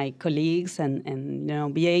for my colleagues and you know,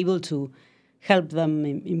 be able to help them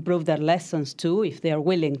improve their lessons too, if they are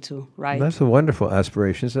willing to, right? That's a wonderful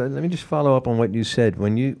aspiration. So let me just follow up on what you said.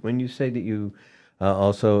 When you say that you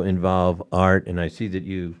also involve art, and I see that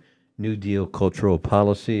you New Deal cultural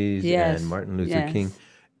policies and Martin Luther King,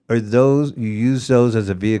 are those, you use those as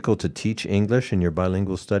a vehicle to teach English in your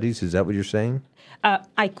bilingual studies? Is that what you're saying?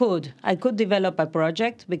 I could develop a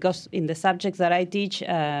project, because in the subjects that I teach,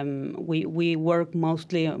 we work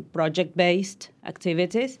mostly on project-based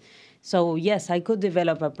activities. So yes, I could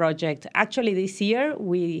develop a project. Actually, this year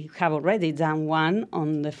we have already done one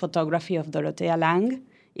on the photography of Dorothea Lange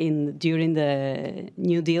during the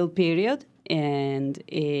New Deal period, and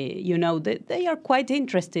you know, they are quite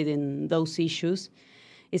interested in those issues,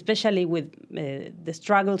 especially with the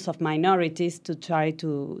struggles of minorities to try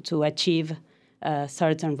to achieve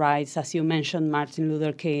certain rights, as you mentioned, Martin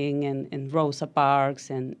Luther King and Rosa Parks,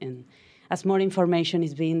 and as more information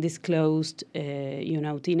is being disclosed, you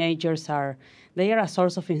know, teenagers are a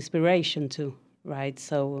source of inspiration too, right?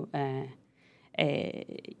 So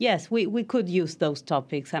yes, we could use those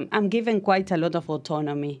topics. I'm given quite a lot of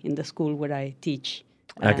autonomy in the school where I teach.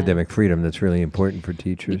 Academic freedom, that's really important for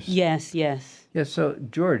teachers. Yes. Yes, so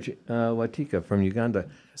George Watika from Uganda,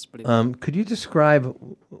 could you describe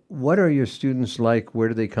what are your students like? Where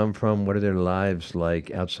do they come from? What are their lives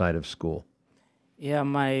like outside of school? Yeah,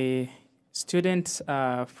 my students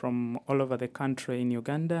are from all over the country in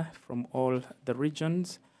Uganda, from all the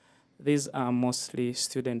regions. These are mostly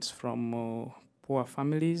students from poor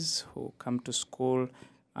families who come to school,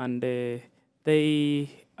 and they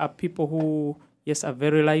are people who, yes, are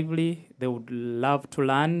very lively. They would love to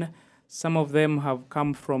learn. Some of them have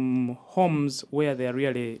come from homes where they are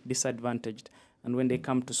really disadvantaged. And when they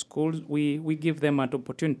come to school, we give them an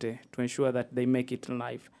opportunity to ensure that they make it in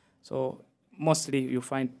life. So mostly you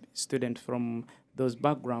find students from those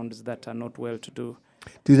backgrounds that are not well-to-do.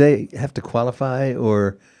 Do they have to qualify,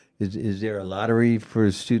 or is there a lottery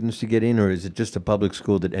for students to get in, or is it just a public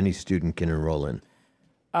school that any student can enroll in?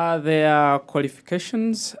 There are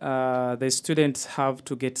qualifications. The students have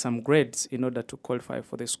to get some grades in order to qualify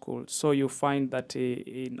for the school. So you find that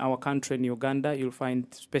in our country, in Uganda, you'll find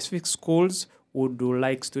specific schools would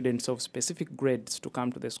like students of specific grades to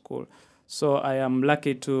come to the school. So I am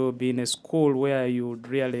lucky to be in a school where you would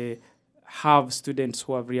really have students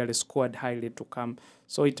who have really scored highly to come.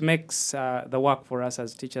 So it makes the work for us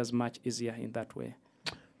as teachers much easier in that way.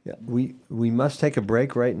 Yeah, we must take a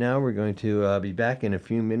break right now. We're going to be back in a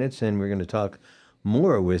few minutes, and we're going to talk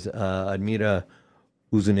more with Admira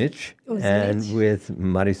Uzunic and with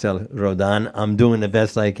Maricel Rodan. I'm doing the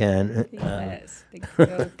best I can. Yes,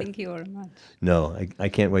 thank you very much. No, I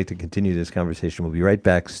can't wait to continue this conversation. We'll be right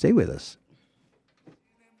back. Stay with us.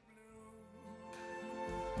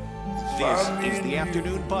 This is the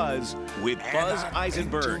Afternoon Buzz with Buzz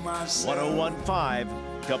Eisenberg, 101.5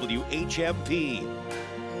 WHMP.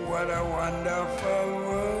 What a wonderful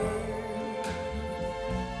world.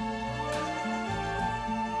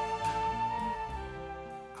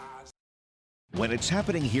 When it's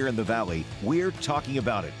happening here in the Valley, we're talking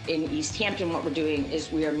about it. In East Hampton, what we're doing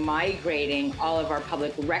is we are migrating all of our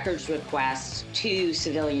public records requests to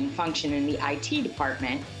civilian function in the IT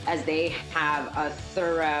department, as they have a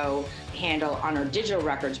thorough handle on our digital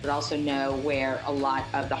records, but also know where a lot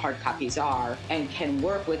of the hard copies are and can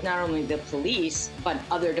work with not only the police, but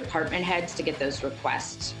other department heads to get those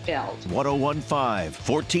requests filled. 101.5,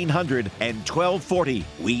 1400, and 1240.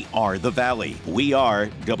 We are the Valley. We are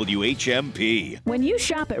WHMP. When you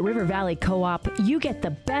shop at River Valley Co-op, you get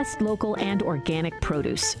the best local and organic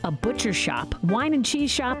produce, a butcher shop, wine and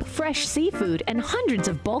cheese shop, fresh seafood, and hundreds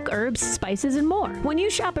of bulk herbs, spices, and more. When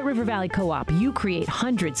you shop at River Valley Co-op, you create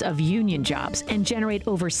hundreds of union jobs and generate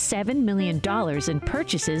over $7 million in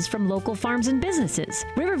purchases from local farms and businesses.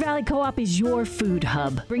 River Valley Co-op is your food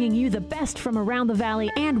hub, bringing you the best from around the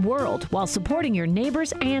valley and world while supporting your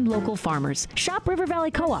neighbors and local farmers. Shop River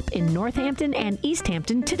Valley Co-op in Northampton and East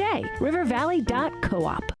Hampton today. rivervalley.coop.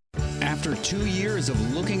 After 2 years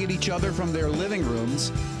of looking at each other from their living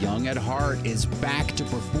rooms, Young at Heart is back to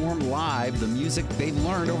perform live the music they've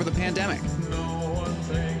learned over the pandemic.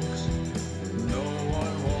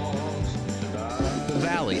 The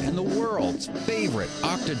Valley and the world's favorite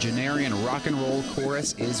octogenarian rock and roll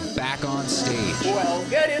chorus is back on stage. Well,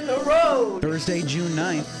 get in the road. Thursday, June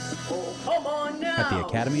 9th Oh, come on now. at the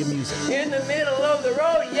Academy of Music. In the middle of the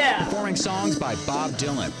road, yeah. Performing songs by Bob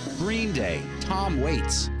Dylan, Green Day, Tom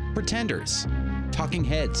Waits, Pretenders, Talking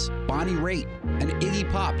Heads, Bonnie Raitt, and Iggy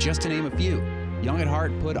Pop, just to name a few. Young at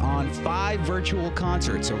Heart put on 5 virtual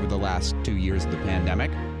concerts over the last 2 years of the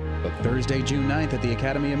pandemic. But Thursday, June 9th at the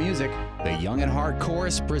Academy of Music, the Young at Heart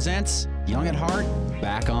Chorus presents Young at Heart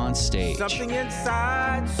back on stage. Something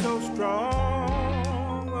inside so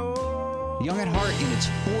strong. Oh. Young at Heart in its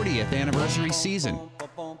 40th anniversary season.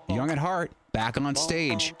 Young at Heart back on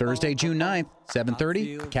stage Thursday, June 9th,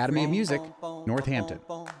 7:30, Academy of Music, Northampton.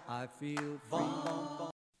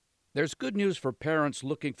 There's good news for parents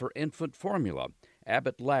looking for infant formula.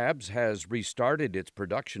 Abbott Labs has restarted its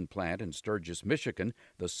production plant in Sturgis, Michigan,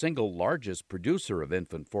 the single largest producer of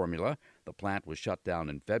infant formula. The plant was shut down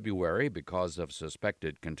in February because of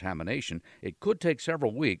suspected contamination. It could take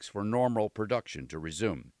several weeks for normal production to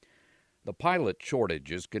resume. The pilot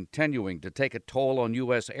shortage is continuing to take a toll on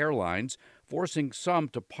U.S. airlines, forcing some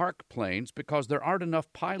to park planes because there aren't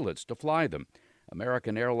enough pilots to fly them.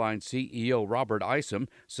 American Airlines CEO Robert Isom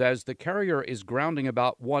says the carrier is grounding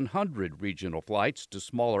about 100 regional flights to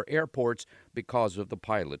smaller airports because of the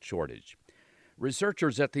pilot shortage.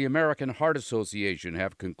 Researchers at the American Heart Association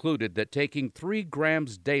have concluded that taking 3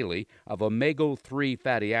 grams daily of omega-3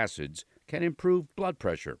 fatty acids can improve blood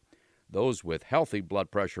pressure. Those with healthy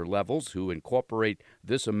blood pressure levels who incorporate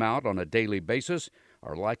this amount on a daily basis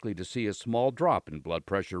are likely to see a small drop in blood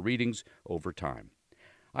pressure readings over time.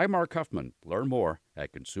 I'm Mark Huffman. Learn more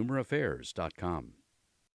at consumeraffairs.com.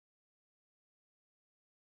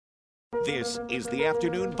 This is the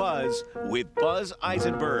Afternoon Buzz with Buzz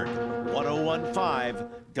Eisenberg, 101.5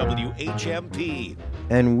 WHMP.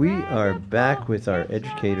 And we are back with our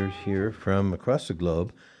educators here from across the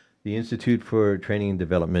globe, the Institute for Training and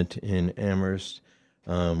Development in Amherst,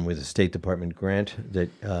 with a State Department grant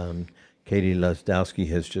that Katie Lazdowski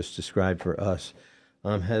has just described for us,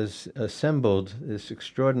 has assembled this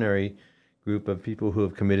extraordinary group of people who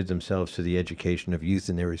have committed themselves to the education of youth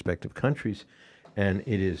in their respective countries. And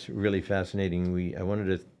it is really fascinating. I wanted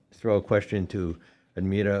to throw a question to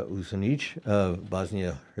Admira Uzunic of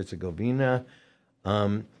Bosnia-Herzegovina.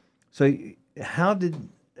 So how did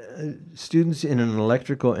students in an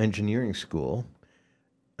electrical engineering school,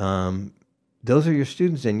 those are your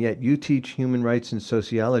students, and yet you teach human rights and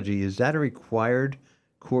sociology. Is that a required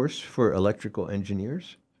course for electrical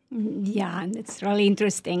engineers? Yeah, it's really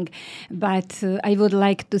interesting. But I would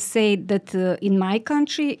like to say that in my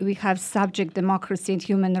country, we have subject democracy and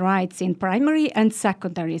human rights in primary and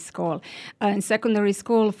secondary school. In secondary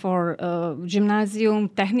school for gymnasium,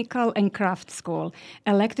 technical and craft school,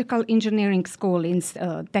 electrical engineering school in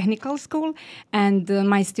technical school. And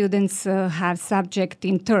my students have subject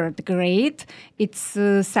in third grade. It's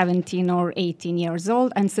 17 or 18 years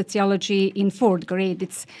old. And sociology in fourth grade.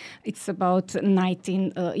 It's about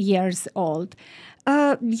 19 years old.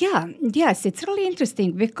 Yes, it's really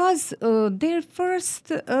interesting because their first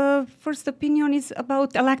opinion is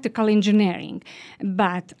about electrical engineering,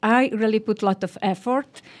 but I really put a lot of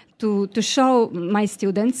effort to show my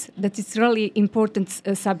students that it's really important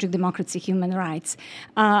subject, democracy, human rights.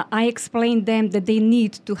 I explained them that they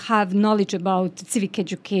need to have knowledge about civic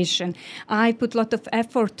education. I put a lot of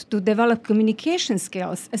effort to develop communication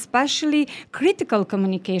skills, especially critical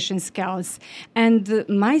communication skills. And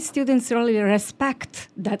my students really respect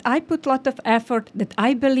that I put a lot of effort, that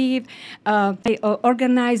I believe. I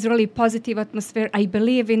organize really positive atmosphere. I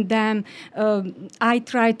believe in them. I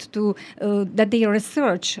tried to, that they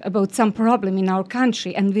research about some problem in our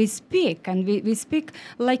country, and we speak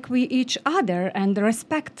like we each other, and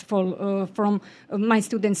respectful from my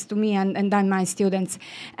students to me and then my students.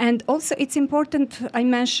 And also it's important, I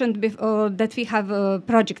mentioned that we have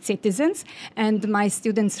Project Citizens, and my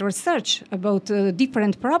students research about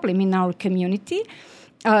different problem in our community.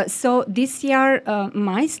 So this year,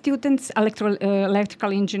 my students,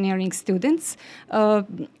 electrical engineering students,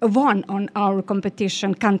 won on our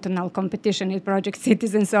competition, cantonal competition with Project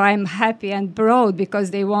Citizen. So I'm happy and proud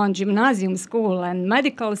because they won gymnasium school and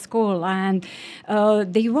medical school, and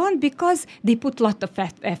they won because they put a lot of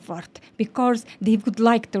effort, because they would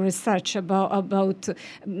like to research about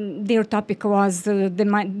their topic was the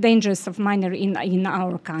dangers of minor in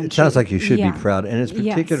our country. It sounds like you should be proud, and it's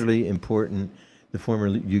particularly important. The former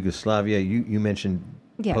Yugoslavia, you mentioned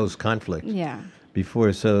post-conflict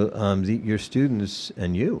before. So your students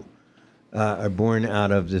and you are born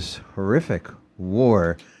out of this horrific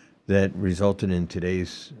war that resulted in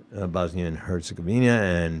today's Bosnia and Herzegovina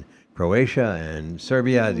and Croatia and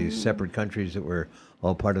Serbia, these separate countries that were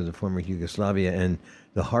all part of the former Yugoslavia. And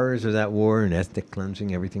the horrors of that war and ethnic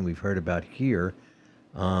cleansing, everything we've heard about here.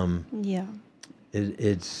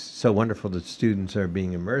 It's so wonderful that students are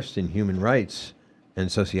being immersed in human rights and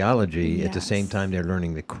sociology. At the same time they're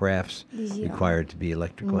learning the crafts required to be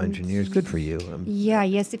electrical engineers. Good for you.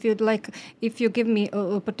 Yes, if you give me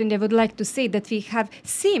an opportunity, I would like to say that we have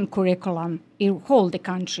same curriculum in whole the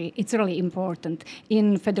country. It's really important.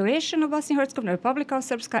 In Federation of Bosnia and Herzegovina, Republic of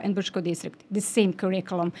Srpska, and Brčko district, the same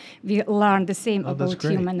curriculum. We learn the same about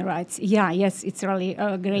human rights. Yes, it's really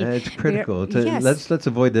great. It's critical. Let's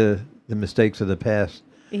avoid the mistakes of the past.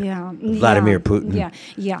 Vladimir Putin.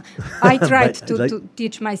 I tried to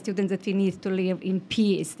teach my students that we need to live in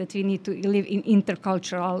peace, that we need to live in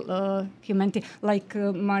intercultural humanity. Like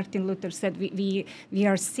Martin Luther said, we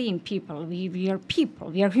are same people. We are people.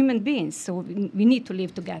 We are human beings. So we need to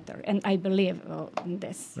live together. And I believe in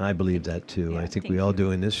this. I believe that too. I think we all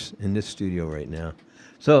do in this studio right now.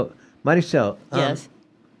 So, Maricel,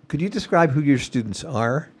 could you describe who your students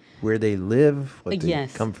are? Where they live, what they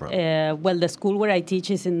come from? Well, the school where I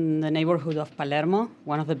teach is in the neighborhood of Palermo,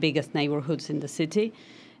 one of the biggest neighborhoods in the city.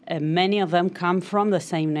 Many of them come from the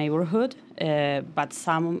same neighborhood, but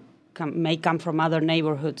some may come from other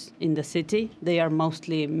neighborhoods in the city. They are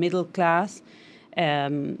mostly middle class.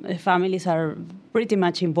 Families are pretty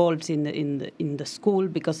much involved in the school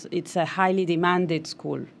because it's a highly demanded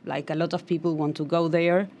school. Like, a lot of people want to go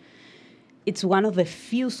there. It's one of the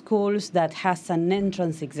few schools that has an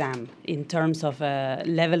entrance exam in terms of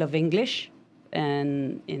level of English.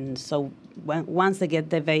 And so once they get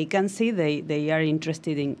the vacancy, they are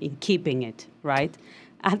interested in keeping it, right?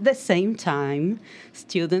 At the same time,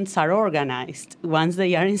 students are organized. Once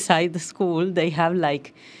they are inside the school, they have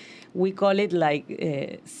we call it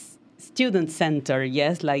student center,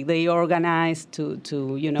 like they organize to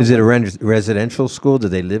Is it a residential school? Do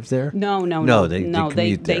they live there? No.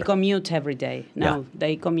 They commute every day.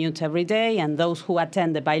 They commute every day, and those who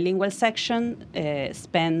attend the bilingual section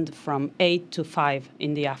spend from 8 to 5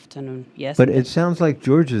 in the afternoon. Yes. But it sounds like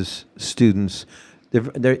Georgia's students,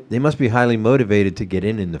 they must be highly motivated to get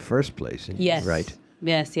in the first place. Yes. Right.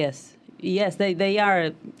 Yes. They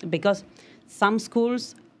are, because some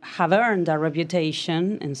schools have earned a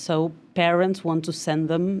reputation, and so parents want to send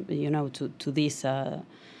them, to these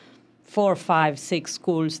 4, 5, 6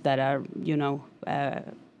 schools that are,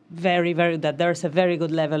 very, very, that there's a very good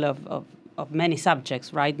level of many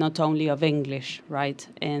subjects, right? Not only of English, right?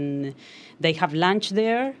 And they have lunch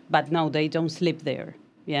there, but no, they don't sleep there.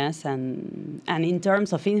 Yes, and in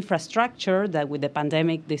terms of infrastructure, that with the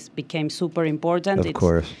pandemic, this became super important. Of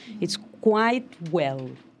course. It's quite well,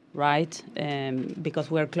 right? Because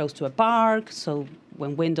we're close to a park, so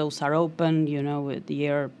when windows are open, the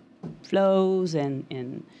air flows,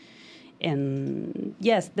 and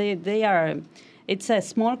yes, they are. It's a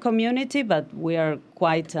small community, but we are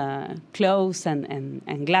quite close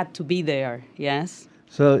and glad to be there. Yes.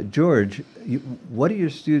 So, George, what are your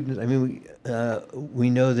students? I mean, we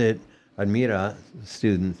know that Admira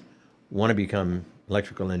students want to become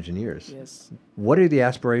electrical engineers. Yes. What are the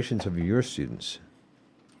aspirations of your students?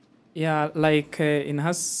 Yeah, like in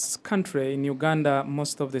his country, in Uganda,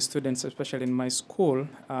 most of the students, especially in my school,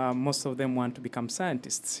 most of them want to become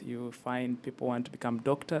scientists. You find people want to become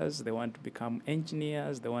doctors, they want to become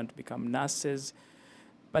engineers, they want to become nurses.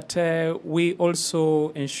 But we also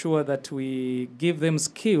ensure that we give them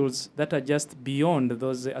skills that are just beyond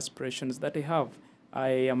those aspirations that they have.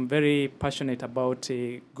 I am very passionate about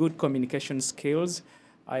good communication skills.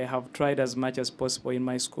 I have tried as much as possible in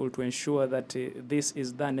my school to ensure that this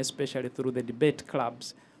is done, especially through the debate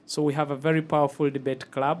clubs. So we have a very powerful debate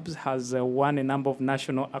club, has won a number of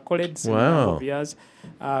national accolades in a number of years.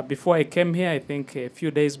 Before I came here, I think a few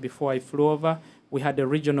days before I flew over, we had a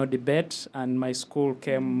regional debate, and my school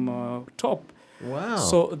came top. Wow.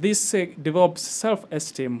 So this develops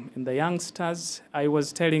self-esteem in the youngsters. I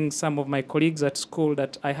was telling some of my colleagues at school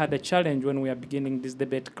that I had a challenge when we are beginning these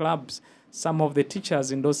debate clubs. Some of the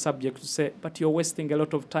teachers in those subjects say, but you're wasting a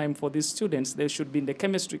lot of time for these students. They should be in the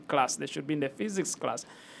chemistry class. They should be in the physics class.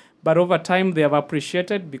 But over time, they have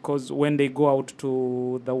appreciated, because when they go out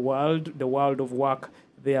to the world of work,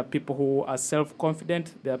 there are people who are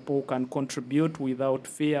self-confident. There are people who can contribute without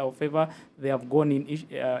fear or favor. They have gone in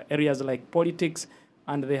areas like politics,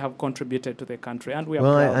 and they have contributed to the country. And we are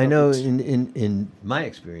proud I know of it. in my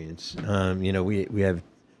experience, we have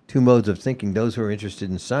two modes of thinking. Those who are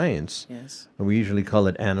interested in science, yes, and we usually call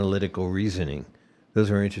it analytical reasoning. Those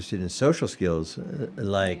who are interested in social skills,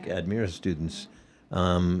 like Admira students,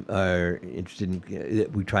 are interested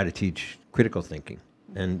in, we try to teach critical thinking.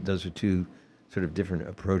 And those are two sort of different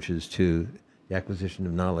approaches to the acquisition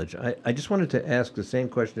of knowledge. I just wanted to ask the same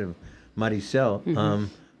question of Maricel. Mm-hmm.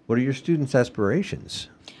 What are your students' aspirations?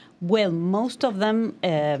 Well, most of them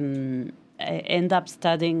end up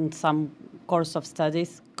studying some course of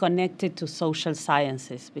studies connected to social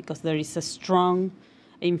sciences, because there is a strong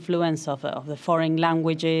influence of the foreign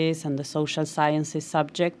languages and the social sciences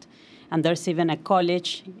subject. And there's even a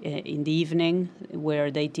college in the evening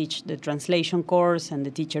where they teach the translation course and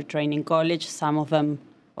the teacher training college. Some of them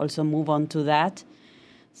also move on to that.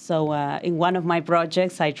 So in one of my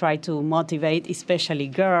projects, I try to motivate especially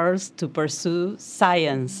girls to pursue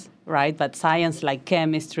science, right? But science like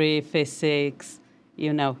chemistry, physics,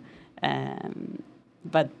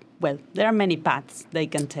 But, well, there are many paths they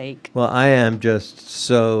can take. Well, I am just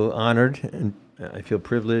so honored, and I feel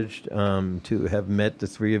privileged to have met the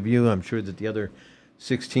three of you. I'm sure that the other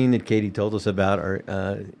 16 that Katie told us about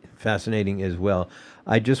are fascinating as well.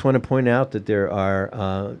 I just want to point out that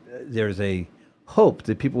there's a hope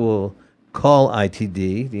that people will call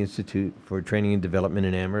ITD, the Institute for Training and Development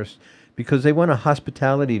in Amherst, because they want a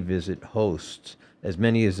hospitality visit host, as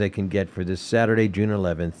many as they can get, for this Saturday, June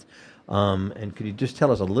 11th. And could you just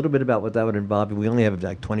tell us a little bit about what that would involve? We only have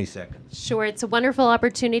like 20 seconds. Sure. It's a wonderful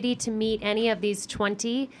opportunity to meet any of these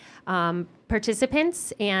 20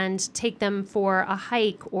 participants and take them for a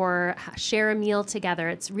hike or share a meal together.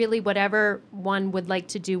 It's really whatever one would like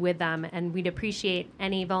to do with them, and we'd appreciate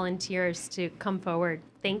any volunteers to come forward.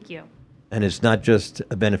 Thank you. And it's not just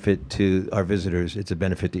a benefit to our visitors, it's a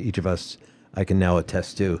benefit to each of us, I can now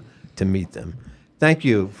attest to meet them. Thank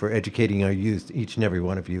you for educating our youth, each and every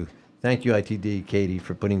one of you. Thank you, ITD, Katie,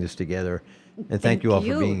 for putting this together. And thank you all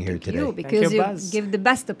for being here today. Because you give the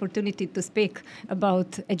best opportunity to speak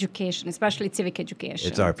about education, especially civic education.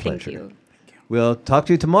 It's our pleasure. Thank you. We'll talk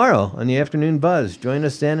to you tomorrow on the Afternoon Buzz. Join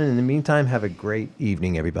us then, and in the meantime, have a great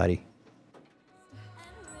evening, everybody.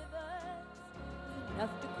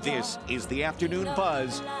 This is the Afternoon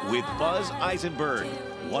Buzz with Buzz Eisenberg,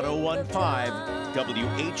 1015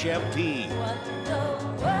 WHMP.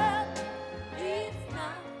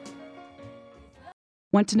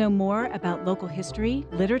 Want to know more about local history,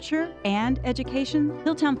 literature, and education?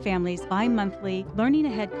 Hilltown Family's bi-monthly Learning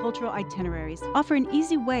Ahead cultural itineraries offer an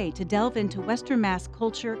easy way to delve into Western Mass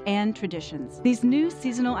culture and traditions. These new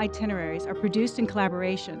seasonal itineraries are produced in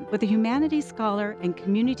collaboration with a humanities scholar and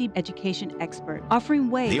community education expert, offering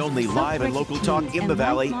ways The only live and local talk in the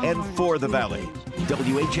Valley and for the Valley.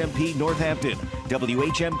 WHMP Northampton,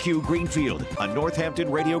 WHMQ Greenfield, a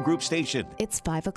Northampton Radio Group station. It's 5 o'clock.